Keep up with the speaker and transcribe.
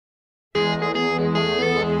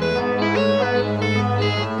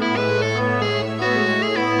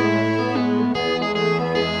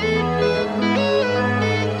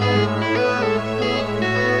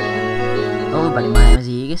everybody, my name is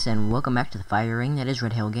Aegis, and welcome back to the fire ring that is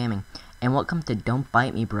Red Hill Gaming. And welcome to Don't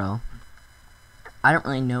Bite Me, Bro. I don't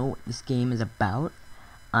really know what this game is about.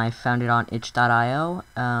 I found it on itch.io.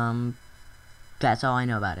 That's all I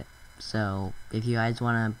know about it. So, if you guys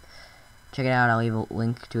want to check it out, I'll leave a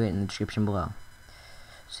link to it in the description below.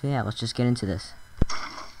 So yeah, let's just get into this.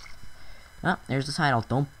 Oh, there's the title,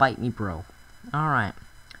 Don't Bite Me, Bro. Alright.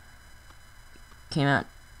 Came out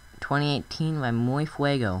 2018 by Muy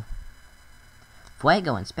Fuego.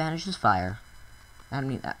 Fuego in Spanish is fire. I don't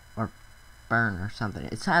need that. Or burn or something.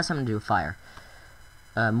 It has something to do with fire.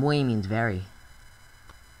 Muy means very.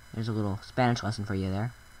 There's a little Spanish lesson for you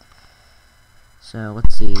there. So,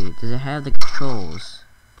 let's see. Does it have the controls?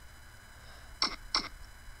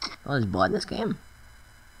 Oh, there's blood in this game?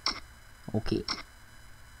 Okay.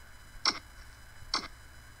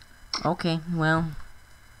 Okay, well.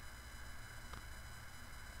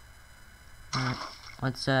 Alright.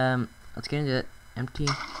 Let's get into it. Empty.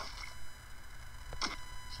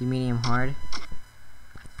 See, medium, hard.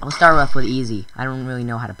 I'll start off with easy. I don't really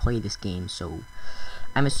know how to play this game, so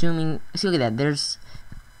I'm assuming. See, look at that. There's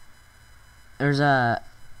a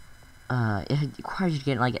it requires you to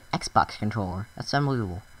get like an Xbox controller. That's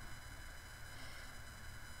unbelievable.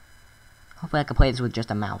 Hopefully, I can play this with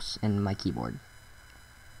just a mouse and my keyboard.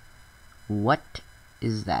 What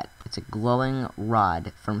is that? It's a glowing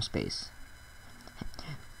rod from space.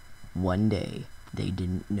 One day, they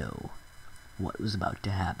didn't know what was about to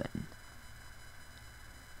happen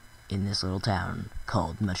in this little town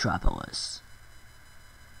called Metropolis.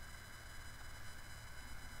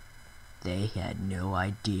 They had no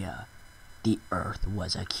idea the Earth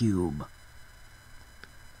was a cube.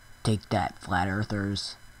 Take that, flat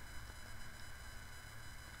earthers.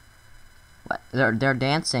 What? They're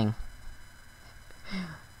dancing.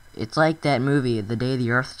 It's like that movie, The Day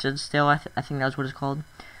the Earth Stood Still, I think that's what it's called.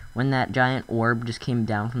 When that giant orb just came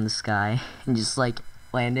down from the sky and just like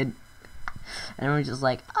landed. And everyone's just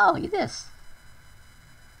like, oh, look at this.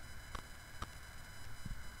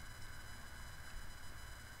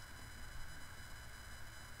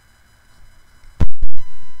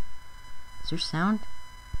 Is there sound?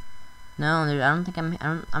 No, I don't think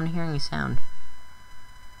I'm hearing any sound.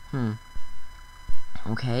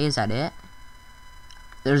 Okay, is that it?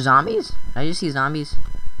 There's zombies? Did I just see zombies?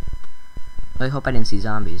 I hope I didn't see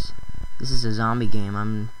zombies. This is a zombie game.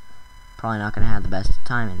 I'm probably not gonna have the best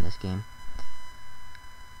time in this game.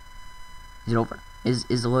 Is it over? Is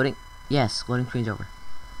the loading? Yes, loading screen's over.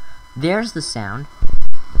 There's the sound.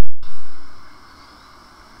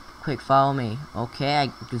 Quick, follow me. Okay,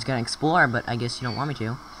 I was gonna explore, but I guess you don't want me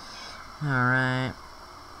to. Alright.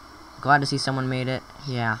 Glad to see someone made it.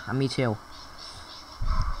 Yeah, me too.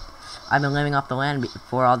 I've been living off the land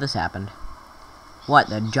before all this happened. What,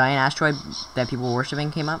 the giant asteroid that people were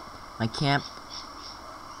worshipping came up? My camp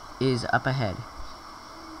is up ahead.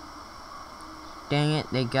 Dang it,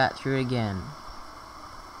 they got through it again.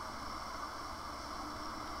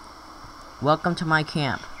 Welcome to my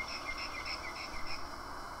camp.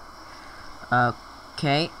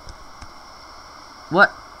 Okay.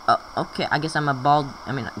 What? Okay, I guess I'm a bald.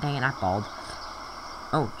 I mean, dang it, not bald.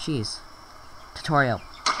 Oh, jeez. Tutorial.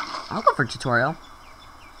 I'll go for tutorial.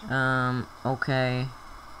 Okay.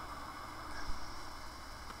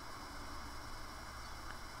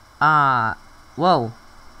 Whoa.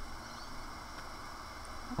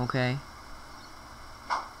 Okay.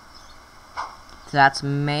 That's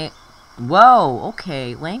Whoa,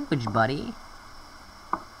 okay, language, buddy.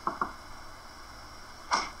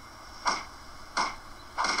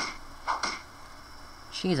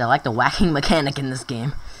 Jeez, I like the whacking mechanic in this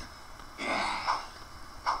game.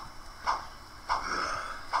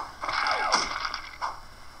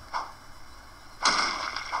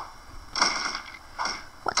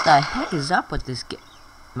 What the heck is up with this game?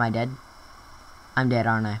 Am I dead? I'm dead,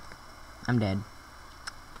 aren't I? I'm dead.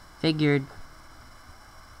 Figured.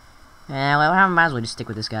 Well, I might as well just stick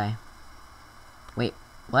with this guy. Wait,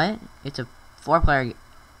 what? It's a 4-player.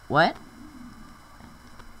 What?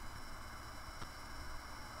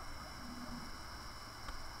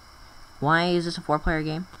 Why is this a 4-player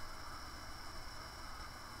game?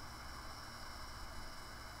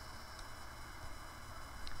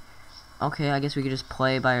 Okay, I guess we could just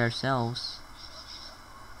play by ourselves.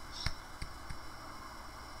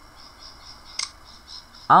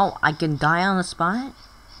 Oh, I can die on the spot?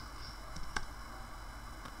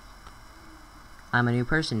 I'm a new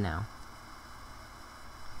person now.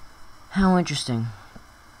 How interesting.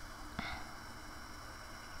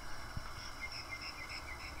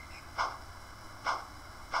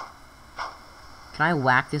 Can I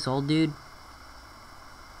whack this old dude?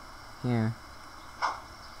 Here.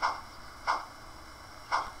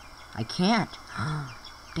 I can't.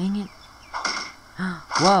 Dang it.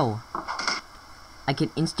 Whoa. I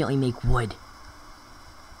can instantly make wood.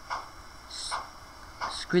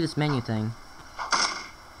 Screw this menu thing.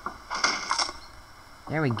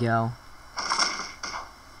 There we go.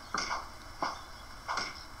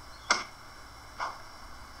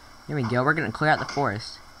 There we go. We're gonna clear out the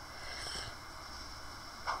forest.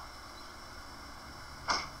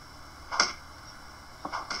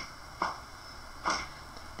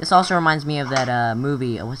 This also reminds me of that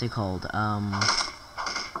movie. What's it called?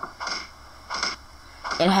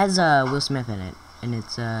 It has Will Smith in it, and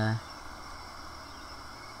it's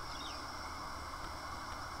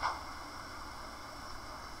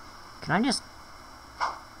Can I just?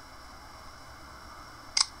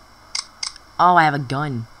 Oh, I have a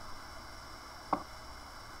gun.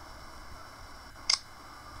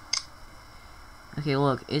 Okay,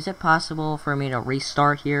 look, is it possible for me to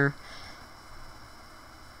restart here?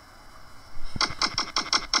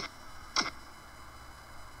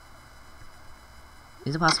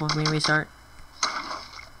 Is it possible for me to restart?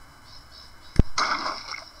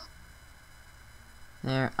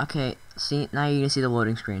 There, okay, see, now you can see the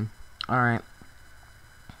loading screen. Alright.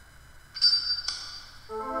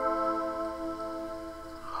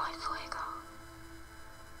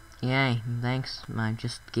 Yay, thanks. I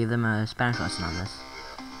just gave them a Spanish lesson on this.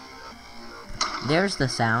 There's the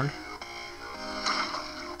sound.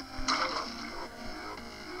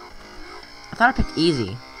 I thought I picked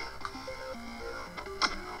easy.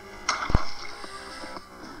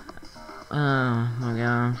 Oh my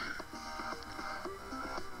god.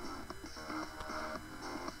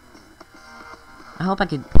 I hope I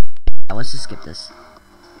could... Let's just skip this.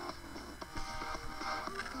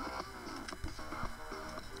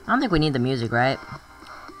 I don't think we need the music, right?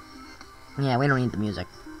 Yeah, we don't need the music.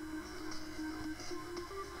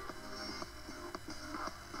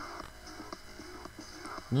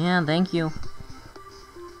 Yeah, thank you.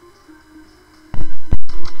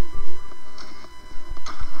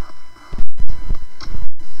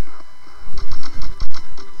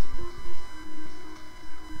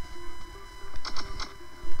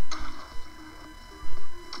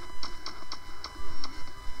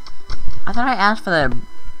 I thought I asked for the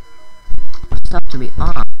stuff to be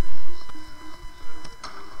on.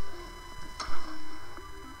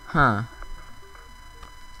 Huh.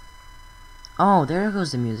 Oh, there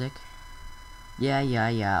goes the music.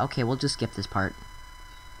 Yeah. Okay, we'll just skip this part.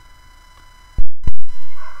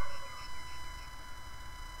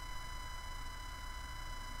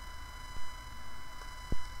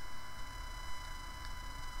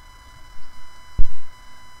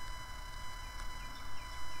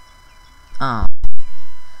 Oh.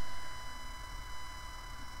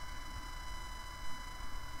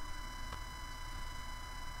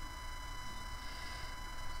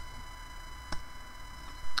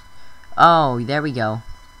 Oh, there we go.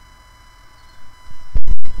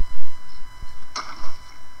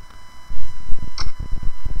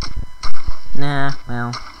 Nah,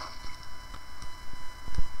 well.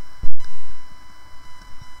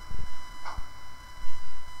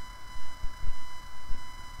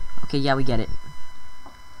 Okay, yeah, we get it.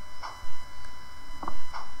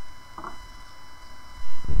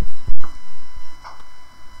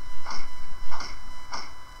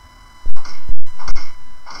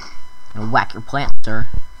 Whack your plant, sir.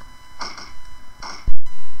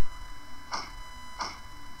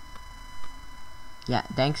 Yeah,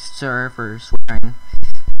 thanks, sir, for swearing.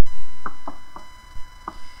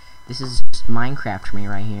 This is just Minecraft for me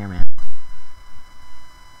right here, man.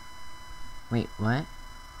 Wait, what?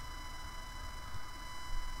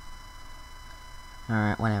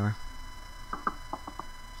 Alright, whatever.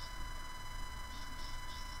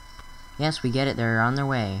 Yes, we get it. They're on their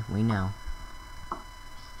way. We know.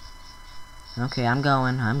 Okay, I'm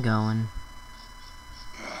going. Oh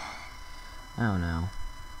no.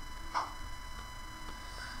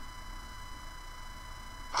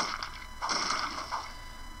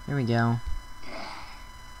 There we go.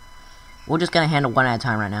 We're just gonna handle one at a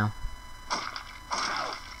time right now.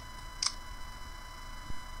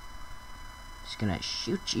 Just gonna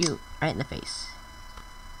shoot you right in the face.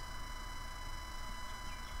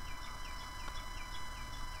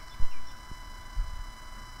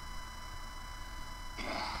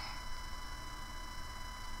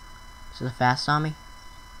 So the fast zombie?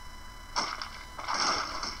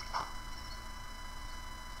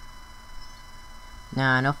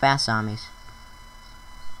 Nah, no fast zombies.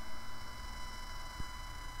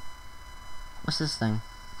 What's this thing?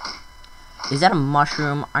 Is that a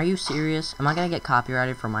mushroom? Are you serious? Am I gonna get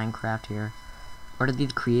copyrighted for Minecraft here? Or did the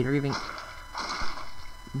creator even...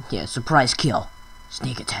 Yeah, surprise kill.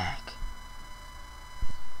 Sneak attack.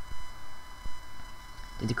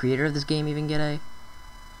 Did the creator of this game even get a...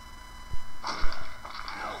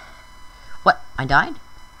 What? I died?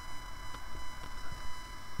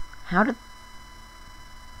 How did...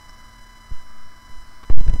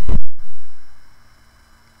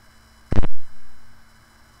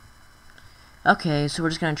 Okay, so we're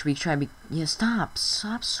just gonna try to be... Yeah, stop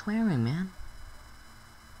swearing, man.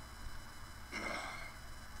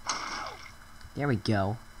 There we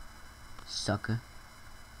go. Sucker.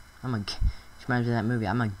 I'm gonna... Which reminds me of that movie.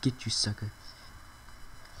 I'm gonna get you, sucker.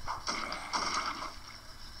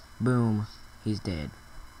 Boom. He's dead.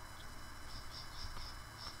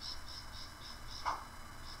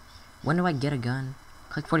 When do I get a gun?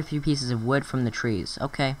 Collect 43 pieces of wood from the trees.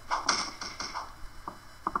 Okay.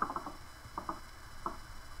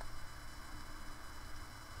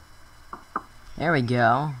 There we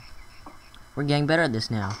go. We're getting better at this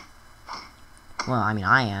now. Well, I mean,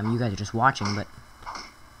 I am. You guys are just watching, but...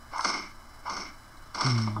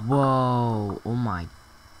 Whoa. Oh my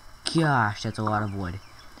gosh, that's a lot of wood.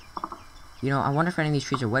 You know, I wonder if any of these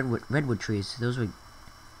trees are redwood trees. Those would...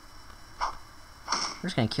 We're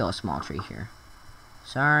just gonna kill a small tree here.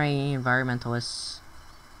 Sorry, environmentalists.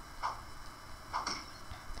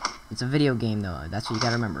 It's a video game, though. That's what you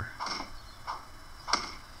gotta remember.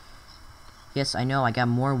 Yes, I know, I got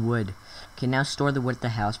more wood. Okay, now store the wood at the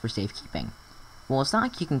house for safekeeping. Well, it's not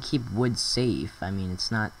like you can keep wood safe. I mean,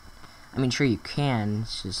 it's not... I mean, sure you can,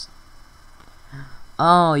 it's just...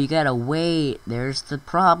 Oh, you gotta wait. There's the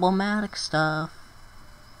problematic stuff.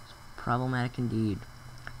 Problematic indeed.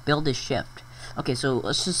 Build a shift. Okay, so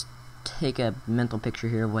let's just take a mental picture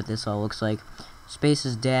here of what this all looks like. Space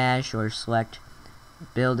is dash or select.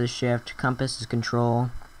 Build is shift. Compass is control.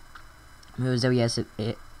 Move is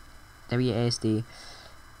WASD.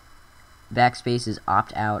 Backspace is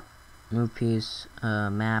opt out. Move piece.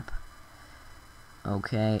 Map.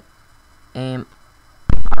 Okay. Aim.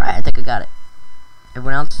 Alright, I think I got it.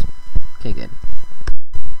 Everyone else? Okay, good.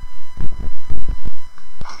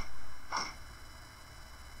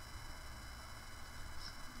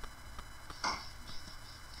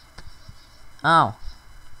 Oh.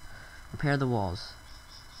 Repair the walls.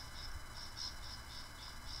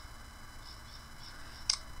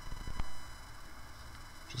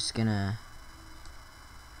 Just gonna...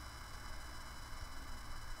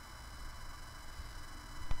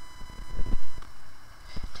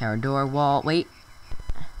 Tower door, wall, wait.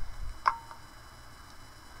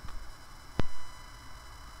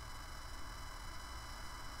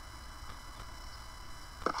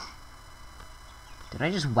 Did I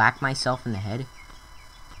just whack myself in the head?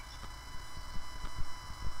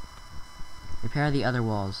 Repair the other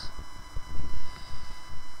walls.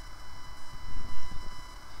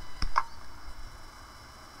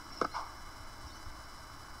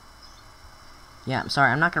 Yeah, I'm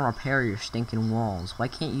sorry, I'm not gonna repair your stinking walls. Why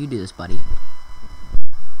can't you do this, buddy?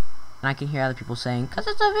 And I can hear other people saying, 'cause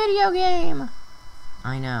it's a video game!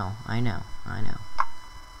 I know. I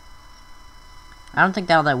don't think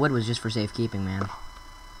that all that wood was just for safekeeping, man.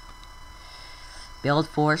 Build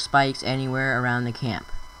 4 spikes anywhere around the camp.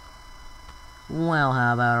 Well,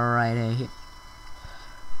 how about right here?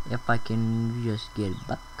 If I can just get a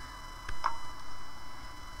buck.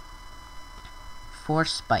 4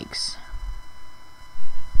 spikes.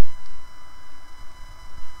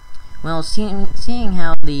 Well, seeing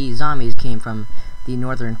how the zombies came from the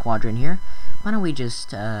northern quadrant here, why don't we just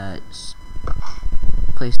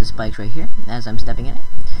place the spikes right here as I'm stepping in it,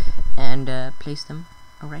 and place them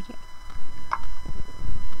right here.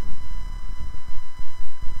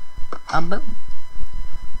 Boom.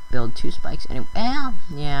 Build 2 spikes. Anyway, well,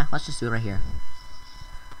 yeah, let's just do it right here.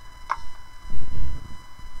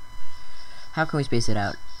 How can we space it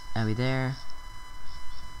out? Are we there?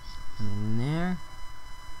 In there.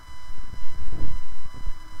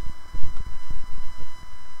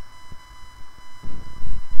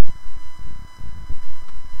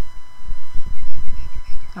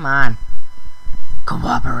 Come on.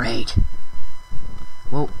 Cooperate.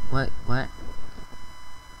 Whoa, what? What?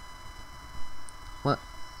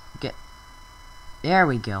 Get. There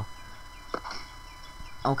we go.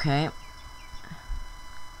 Okay.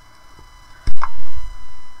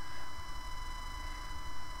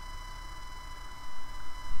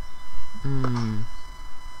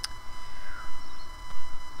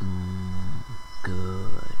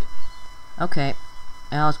 Good. Okay.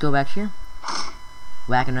 Now let's go back here.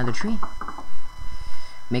 Whack another tree.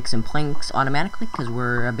 Make some planks automatically, because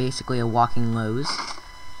we're basically a walking Lowe's.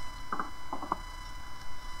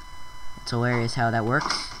 It's hilarious how that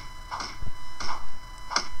works.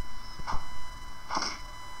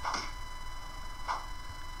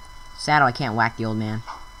 Sad I can't whack the old man.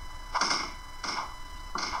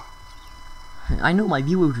 I know my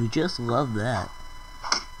viewers would just love that.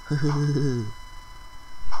 I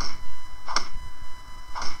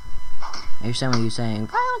hear some of you saying,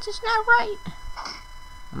 violence is not right.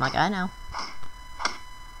 I'm like, I know.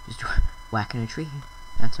 Just whacking a tree.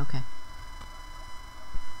 That's okay.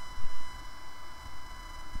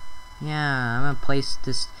 Yeah, I'm gonna place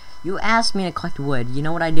this. You asked me to collect wood. You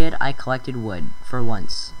know what I did? I collected wood for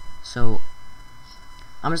once. So,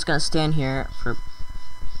 I'm just gonna stand here for...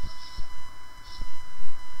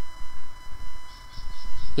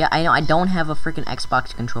 Yeah, I know, I don't have a freaking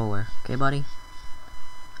Xbox controller. Okay, buddy?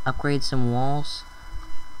 Upgrade some walls.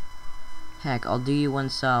 Heck, I'll do you one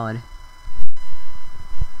solid.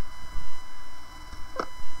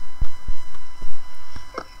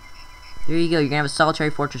 There you go, you're gonna have a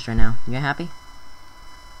solitary fortress right now. You happy?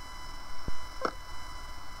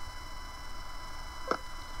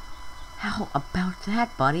 How about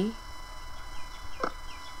that, buddy?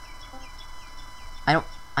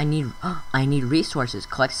 I need resources.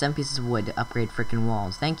 Collect 7 pieces of wood to upgrade frickin'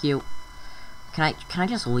 walls. Thank you. Can I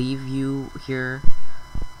just leave you here?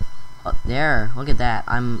 Oh, there, look at that.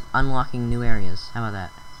 I'm unlocking new areas. How about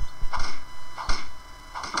that?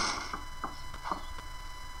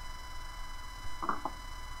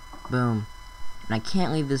 Boom. And I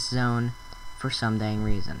can't leave this zone for some dang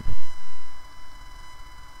reason.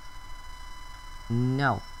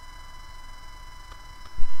 No.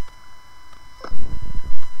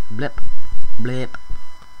 Blip. Blip.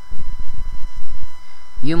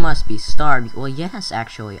 You must be starved. Well, yes,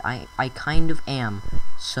 actually. I kind of am.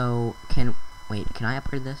 So, wait, can I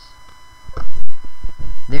upgrade this?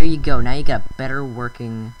 There you go. Now you got better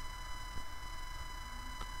working...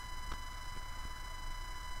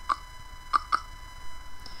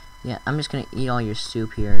 Yeah, I'm just gonna eat all your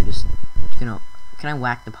soup here. Just gonna... Can I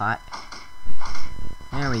whack the pot?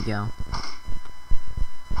 There we go.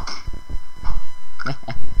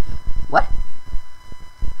 What?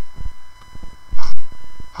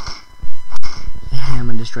 I'm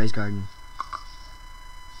gonna destroy his garden.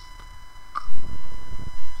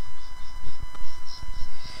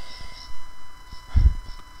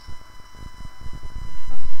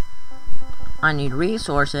 I need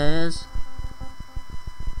resources.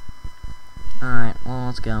 Alright, well,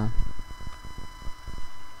 let's go.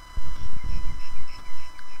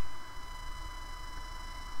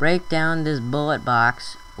 Break down this bullet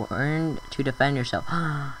box. Earn to defend yourself.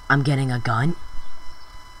 I'm getting a gun?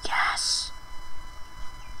 Yes!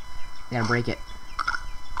 I gotta break it.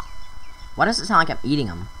 Why does it sound like I'm eating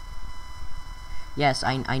them? Yes,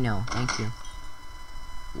 I know. Thank you.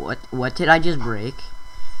 What did I just break?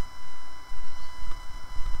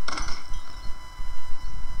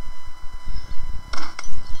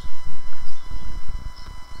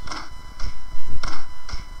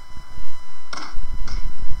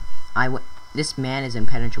 This man is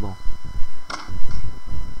impenetrable.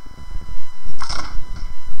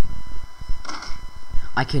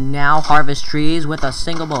 I can now harvest trees with a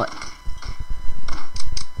single bullet.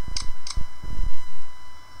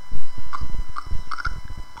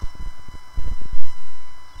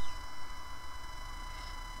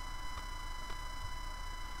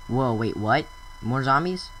 Whoa, wait, what? More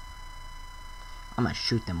zombies? I'm gonna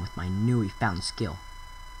shoot them with my newly found skill.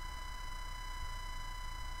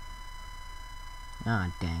 Ah,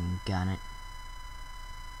 oh, dang, got it.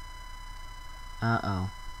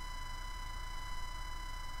 Uh-oh.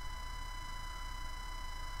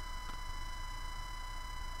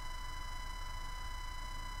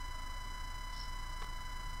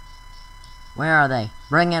 Where are they?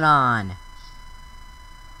 Bring it on!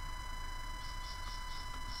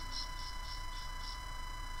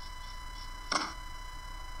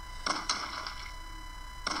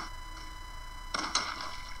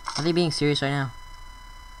 Are they being serious right now?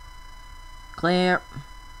 Clear.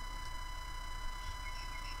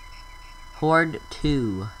 Horde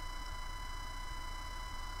 2.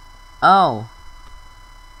 Oh.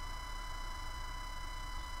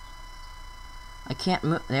 I can't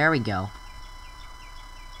move. There we go.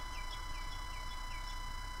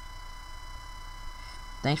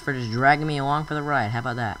 Thanks for just dragging me along for the ride. How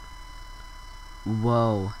about that?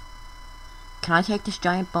 Whoa. Can I take this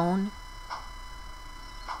giant bone?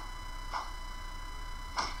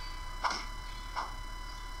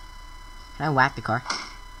 Can I whack the car?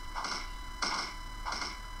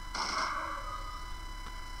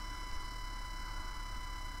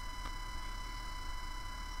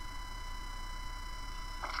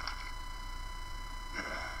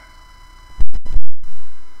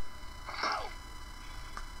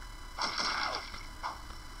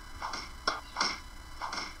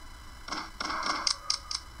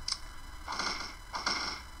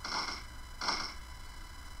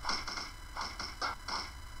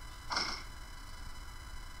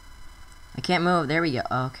 I can't move. There we go.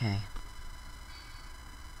 Okay.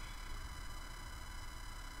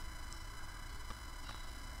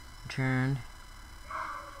 Return.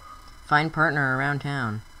 Find partner around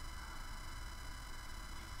town.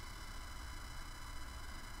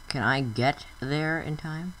 Can I get there in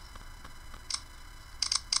time?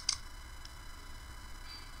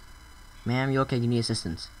 Ma'am, you okay? You need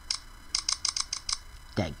assistance.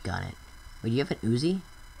 Daggone it. Wait, do you have an Uzi?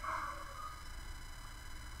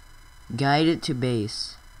 Guide it to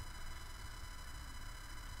base.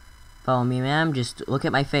 Follow me, ma'am. Just look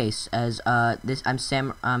at my face. As I'm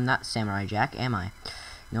not Samurai Jack, am I?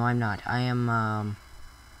 No, I'm not. I'm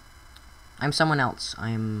someone else. I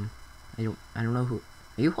don't know who.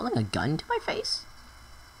 Are you holding a gun to my face?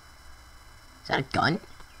 Is that a gun?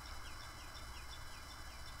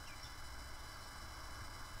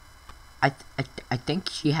 I think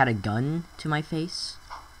she had a gun to my face.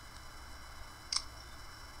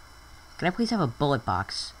 Can I please have a bullet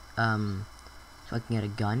box? So I can get a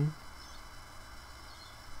gun?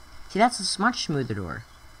 See, that's a much smoother door.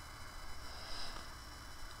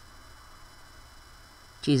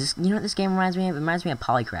 Jesus, you know what this game reminds me of? It reminds me of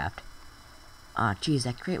Polycraft. Ah, jeez,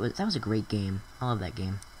 that was a great game. I love that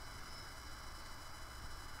game.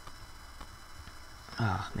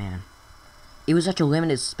 Oh man, it was such a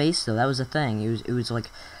limited space though. That was the thing. It was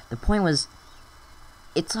like the point was,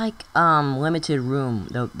 it's like limited room.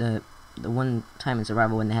 The one time in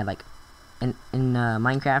survival when they had like in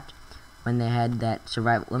Minecraft when they had that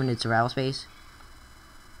limited survival space.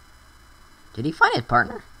 Did he find his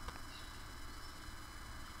partner?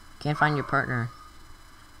 Can't find your partner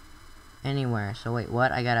anywhere. So wait,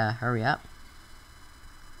 what? I gotta hurry up.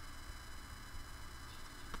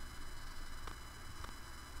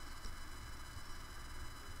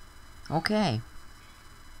 Okay.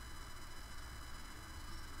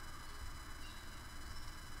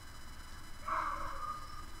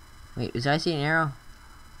 Wait, did I see an arrow?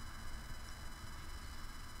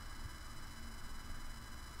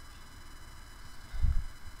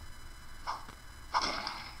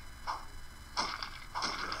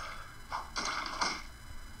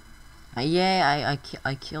 Yeah,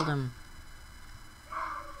 I killed him.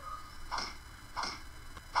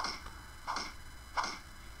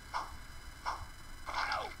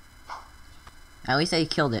 At least I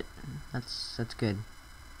killed it. That's good.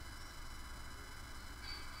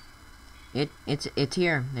 It's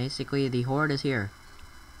here. Basically, the horde is here.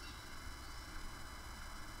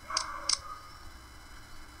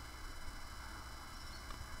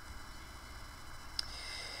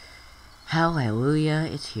 Hallelujah,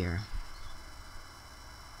 it's here.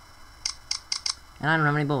 And I don't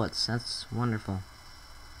have any bullets. That's wonderful.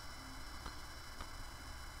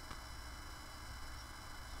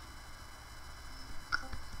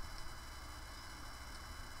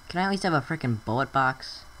 Can I at least have a freaking bullet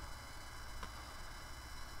box?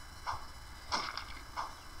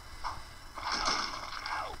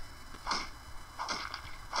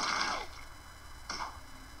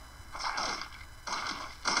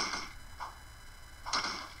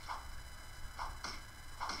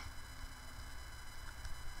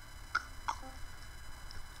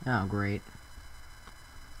 Oh, great.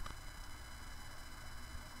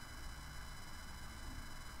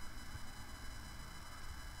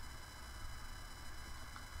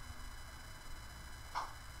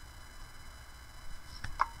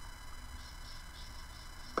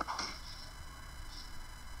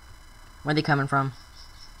 Where are they coming from?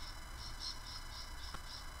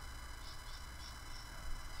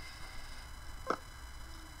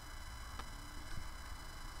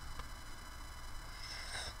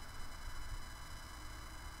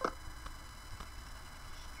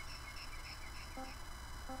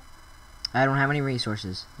 I don't have any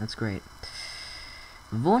resources. That's great.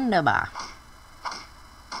 Wunderbar.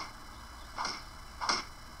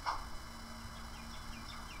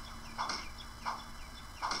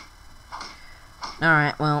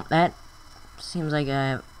 Alright, well, that seems like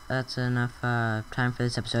that's enough time for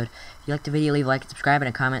this episode. If you liked the video, leave a like and subscribe and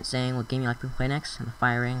a comment saying what game you'd like to play next on the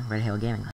Fire Ring Red Hill Gaming.